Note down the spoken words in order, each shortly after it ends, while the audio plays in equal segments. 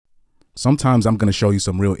sometimes I'm going to show you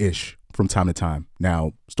some real ish from time to time.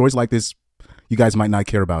 Now, stories like this, you guys might not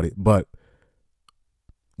care about it, but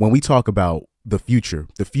when we talk about the future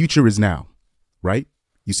is now, right?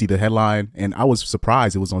 You see the headline, and I was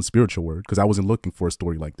surprised it was on Spiritual Word because I wasn't looking for a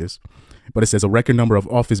story like this. But it says a record number of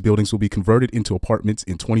office buildings will be converted into apartments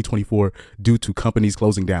in 2024 due to companies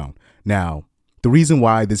closing down. Now, the reason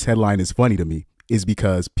why this headline is funny to me is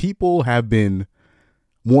because people have been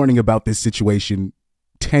warning about this situation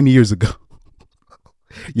 10 years ago.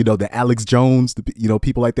 You know, the Alex Jones,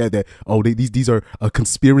 people like that, these are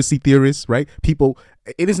conspiracy theorists, right? People,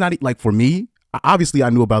 it is not like, for me, obviously I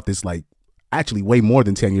knew about this like actually way more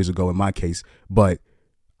than 10 years ago in my case, but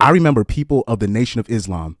I remember people of the Nation of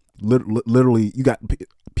Islam, literally, you got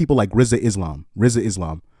people like Rizza Islam,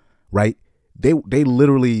 right? They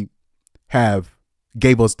literally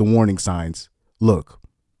gave us the warning signs. Look,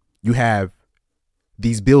 you have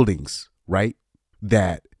these buildings, right?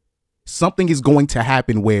 That something is going to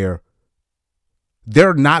happen where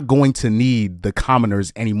they're not going to need the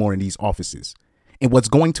commoners anymore in these offices. And what's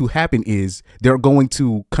going to happen is they're going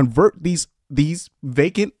to convert these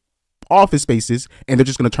vacant office spaces and they're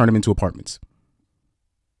just going to turn them into apartments.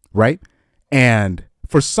 Right? And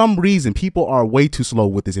for some reason, people are way too slow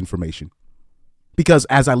with this information. Because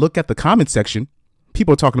as I look at the comment section,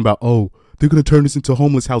 people are talking about, oh, they're going to turn this into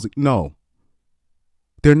homeless housing. No,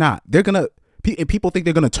 they're not. People think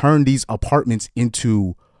they're going to turn these apartments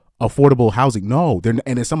into affordable housing. No, and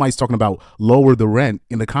then somebody's talking about lower the rent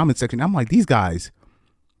in the comment section. I'm like, these guys,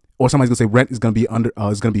 or somebody's going to say rent is going to be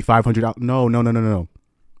is going to be $500. No.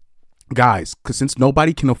 Guys, because since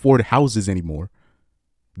nobody can afford houses anymore,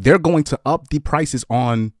 they're going to up the prices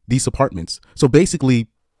on these apartments. So basically,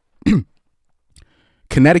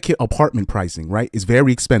 Connecticut apartment pricing, right, is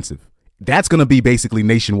very expensive. That's going to be basically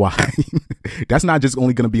nationwide. That's not just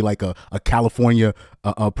only going to be like a California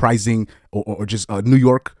pricing or just a New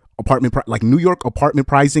York apartment. Like New York apartment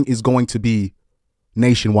pricing is going to be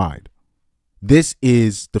nationwide. This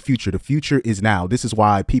is the future. The future is now. This is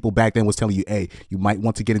why people back then was telling you, hey, you might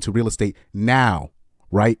want to get into real estate now,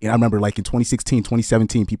 right? And I remember like in 2016,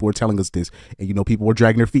 2017, people were telling us this, and people were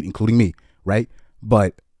dragging their feet, including me, right?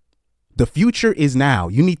 But the future is now.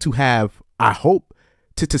 You need to have, I hope,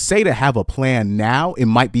 to say to have a plan now, it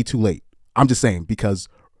might be too late. I'm just saying, because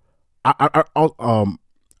it's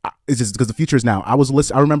just because the future is now. I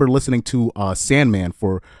remember listening to Sandman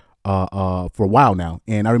for a while now,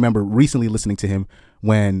 and I remember recently listening to him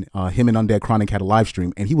when him and Undead Chronic had a live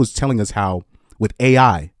stream, and he was telling us how with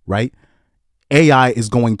AI, right? AI is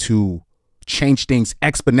going to change things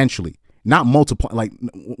exponentially, not multiply. Like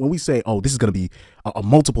when we say, oh, this is going to be a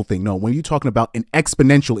multiple thing. No, when you're talking about an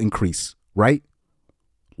exponential increase, right?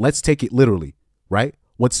 Let's take it literally, right?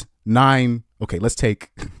 What's 9? Okay, let's take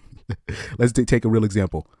take a real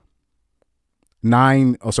example.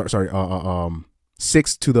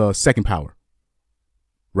 6 to the second power,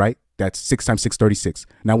 right? That's 6 times 6, 36.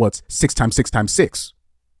 Now what's 6 times 6 times 6?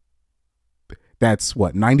 That's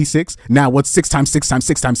what, 96? Now what's 6 times 6 times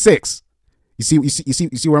 6 times 6? You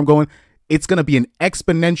see where I'm going? It's going to be an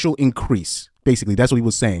exponential increase. Basically, that's what he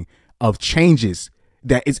was saying, of changes.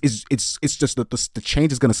 That it's just that the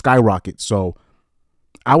change is going to skyrocket. So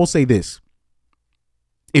I will say this: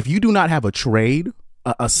 if you do not have a trade,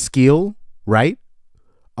 a skill, right,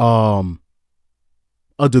 a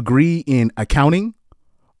degree in accounting,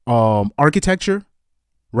 architecture,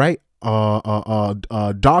 right,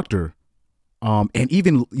 a doctor, and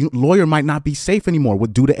even lawyer might not be safe anymore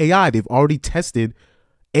due to AI. They've already tested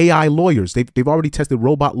AI lawyers. They've already tested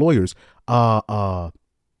robot lawyers. And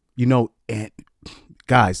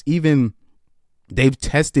guys, even they've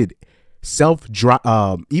tested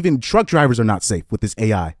even truck drivers are not safe with this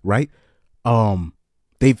AI, right?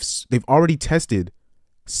 They've already tested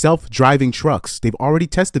self-driving trucks. They've already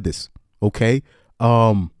tested this. Okay.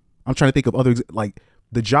 I'm trying to think of other, like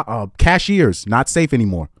the job, cashiers, not safe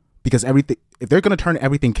anymore, because if they're going to turn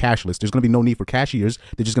everything cashless, there's going to be no need for cashiers.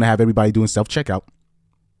 They're just going to have everybody doing self-checkout,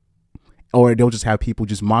 or they'll just have people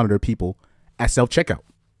just monitor people at self-checkout,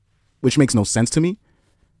 which makes no sense to me.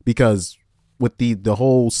 Because with the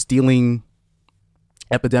whole stealing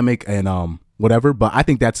epidemic and whatever, but I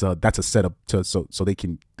think that's a setup so they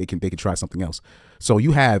can try something else. So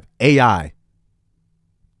you have AI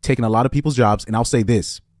taking a lot of people's jobs, and I'll say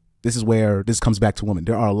this is where this comes back to women.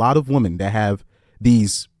 There are a lot of women that have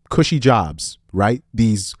these cushy jobs, right?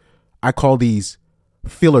 I call these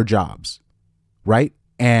filler jobs, right?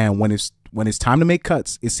 And when it's time to make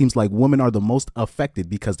cuts, it seems like women are the most affected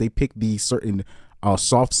because they pick these certain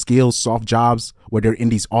soft skills, soft jobs where they're in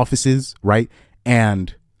these offices, right?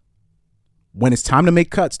 And when it's time to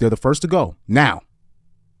make cuts, they're the first to go. Now,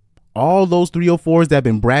 All those 304s that have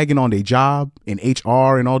been bragging on their job in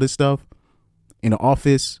HR and all this stuff in the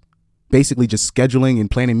office, basically just scheduling and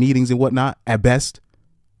planning meetings and whatnot at best,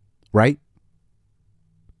 right?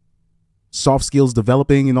 Soft skills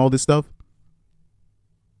developing and all this stuff.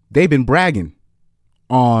 They've been bragging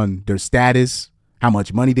on their status, how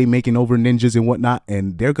much money they making over ninjas and whatnot.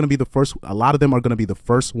 And they're going to be the first. A lot of them are going to be the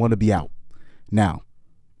first one to be out now.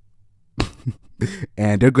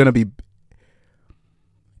 And they're going to be,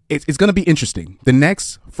 it's going to be interesting. The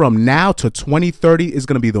next, from now to 2030, is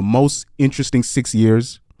going to be the most interesting 6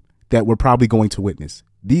 years that we're probably going to witness.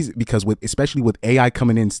 These, because especially with AI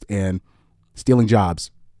coming in and stealing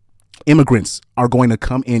jobs, immigrants are going to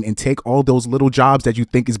come in and take all those little jobs that you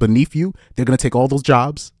think is beneath you. They're going to take all those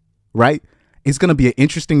jobs, right? It's going to be an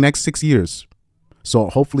interesting next 6 years. So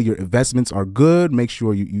hopefully your investments are good. Make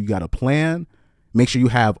sure you got a plan. Make sure you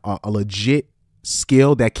have a legit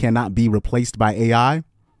skill that cannot be replaced by AI.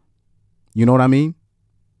 You know what I mean?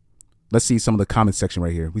 Let's see some of the comment section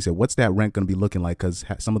right here. We said, what's that rent going to be looking like? Because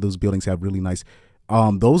some of those buildings have really nice,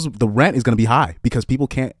 the rent is going to be high because people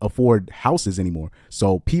can't afford houses anymore.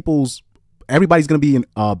 So everybody's going to be in,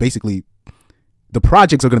 basically, the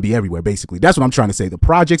projects are going to be everywhere. Basically, that's what I'm trying to say. The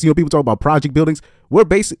projects, people talk about project buildings.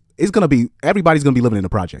 It's going to be, everybody's going to be living in the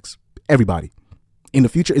projects. Everybody in the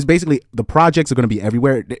future is basically, the projects are going to be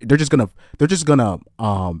everywhere. They're just going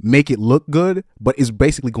to make it look good, but it's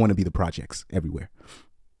basically going to be the projects everywhere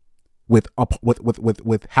with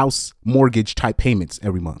house mortgage type payments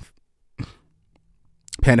every month.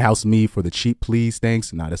 Penthouse me for the cheap, please.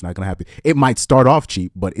 Thanks. Nah, that's not going to happen. It might start off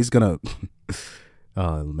cheap, but it's going to,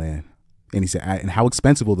 oh man. And he said, and how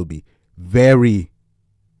expensive will it be? Very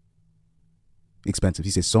expensive.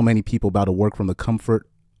 He says, so many people about to work from the comfort.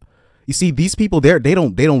 You see, these people there, they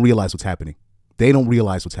don't realize what's happening. They don't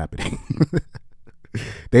realize what's happening.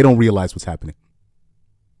 They don't realize what's happening.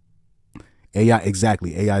 AI,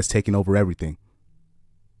 exactly. AI is taking over everything.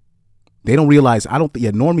 They don't realize.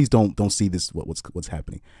 Normies don't see this. What's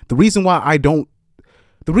happening. The reason why I don't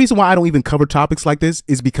even cover topics like this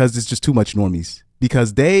is because it's just too much normies.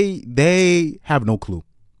 Because they have no clue.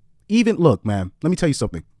 Even look, man. Let me tell you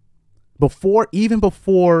something. Even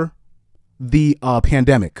before the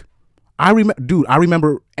pandemic, I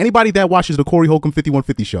remember anybody that watches the Corey Holcomb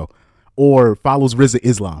 5150 show or follows Rizza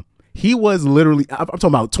Islam. He was literally, I'm talking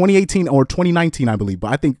about 2018 or 2019, I believe,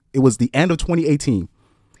 but I think it was the end of 2018.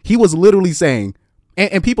 He was literally saying,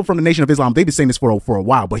 and people from the Nation of Islam, they've been saying this for a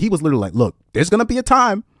while, but he was literally like, look, there's going to be a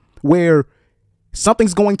time where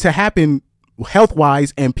something's going to happen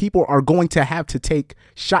health-wise and people are going to have to take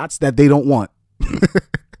shots that they don't want.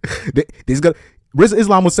 Rizza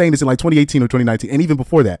Islam was saying this in like 2018 or 2019, and even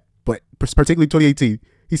before that, but particularly 2018,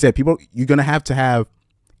 he said, people, you're going to have,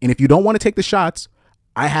 and if you don't want to take the shots,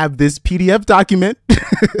 I have this PDF document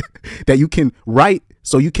that you can write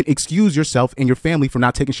so you can excuse yourself and your family for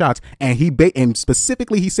not taking shots. And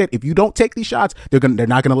specifically, he said, if you don't take these shots, they're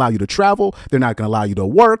not going to allow you to travel. They're not going to allow you to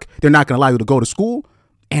work. They're not going to allow you to go to school.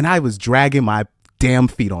 And I was dragging my damn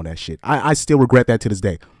feet on that shit. I still regret that to this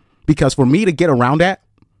day, because for me to get around that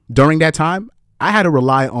during that time, I had to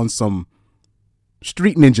rely on some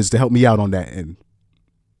street ninjas to help me out on that. And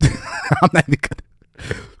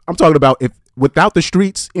I'm talking about, if without the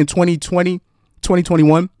streets in 2020,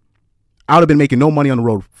 2021, I would have been making no money on the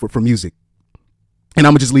road for music. And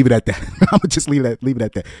I'm gonna just leave it at that. I'm gonna just leave it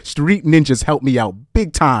at that. Street ninjas helped me out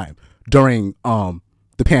big time during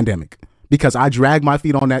the pandemic, because I dragged my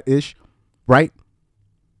feet on that ish, right?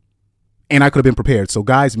 And I could have been prepared. So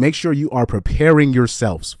guys, make sure you are preparing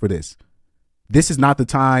yourselves for this. This is not the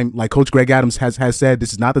time, like Coach Greg Adams has said,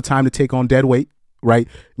 this is not the time to take on dead weight, right?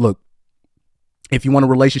 Look, if you want a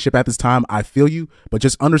relationship at this time, I feel you, but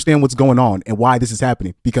just understand what's going on and why this is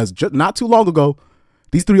happening. Because just not too long ago,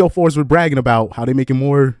 these 304s were bragging about how they're making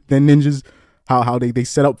more than ninjas, how they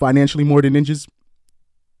set up financially more than ninjas.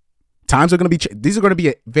 Times are going to be, these are going to be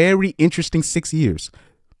a very interesting 6 years.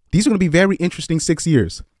 These are going to be very interesting 6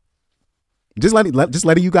 years. Just letting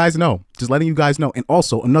you guys know. Just letting you guys know. And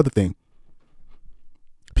also another thing,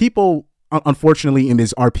 people, unfortunately, in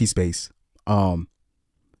this RP space,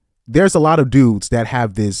 there's a lot of dudes that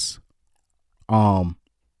have this, and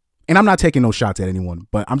I'm not taking no shots at anyone,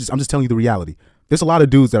 but I'm just telling you the reality. There's a lot of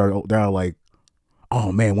dudes that are like,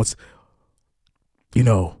 oh man, once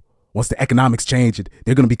the economics change,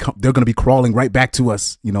 they're gonna be crawling right back to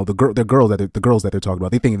us. You know, the girls that they're talking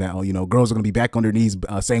about. They thinking that, girls are gonna be back on their knees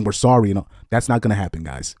saying we're sorry. That's not gonna happen,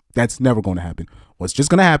 guys. That's never gonna happen. What's just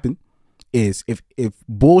gonna happen is if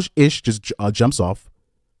Bull-ish just jumps off,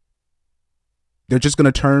 they're just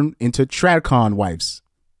going to turn into TradCon wives.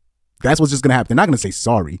 That's what's just going to happen. They're not going to say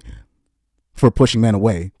sorry. for pushing men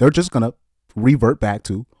away. They're just gonna revert back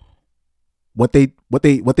to what they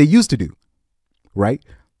used to do, right?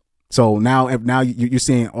 So now you're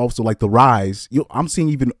seeing also like the rise. I'm seeing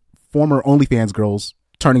even former OnlyFans girls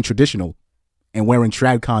turning traditional and wearing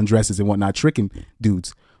TradCon dresses and whatnot, tricking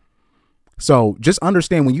dudes. So just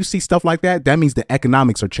understand, when you see stuff like that, that means the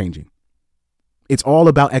economics are changing. It's all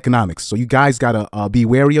about economics. So you guys gotta be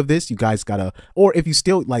wary of this. You guys gotta, or if you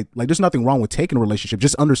still like there's nothing wrong with taking a relationship.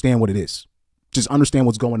 Just understand what it is. Just understand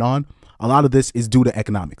what's going on. A lot of this is due to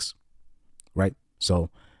economics, right? So,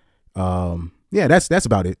 yeah, that's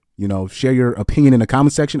about it. You know, share your opinion in the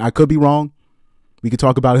comment section. I could be wrong. We could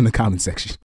talk about it in the comment section.